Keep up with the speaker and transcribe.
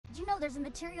there's a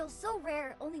material so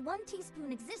rare, only 1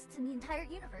 teaspoon exists in the entire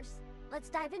universe. Let's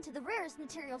dive into the rarest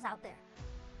materials out there.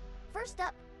 First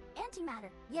up,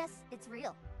 antimatter. Yes, it's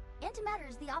real. Antimatter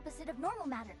is the opposite of normal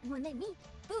matter, and when they meet,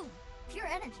 boom, pure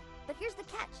energy. But here's the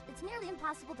catch, it's nearly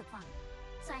impossible to find.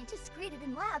 Scientists create it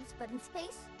in labs, but in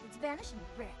space, it's vanishingly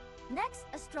rare. Next,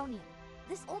 astronium.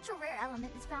 This ultra-rare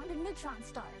element is found in neutron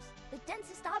stars, the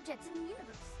densest objects in the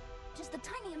universe. Just a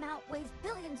tiny amount weighs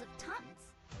billions of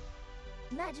tons.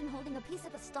 Imagine holding a piece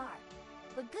of a star,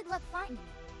 but good luck finding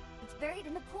it. It's buried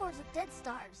in the cores of dead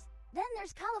stars. Then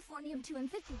there's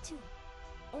californium-252.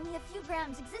 Only a few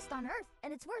grams exist on Earth,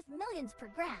 and it's worth millions per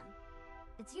gram.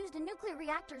 It's used in nuclear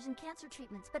reactors and cancer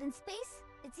treatments, but in space,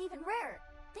 it's even rarer.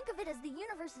 Think of it as the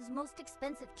universe's most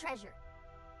expensive treasure.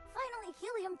 Finally,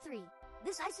 helium-3.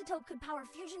 This isotope could power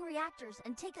fusion reactors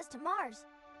and take us to Mars,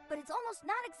 but it's almost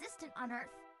non-existent on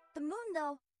Earth. The Moon,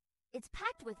 though, it's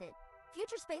packed with it.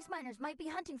 Future space miners might be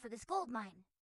hunting for this gold mine.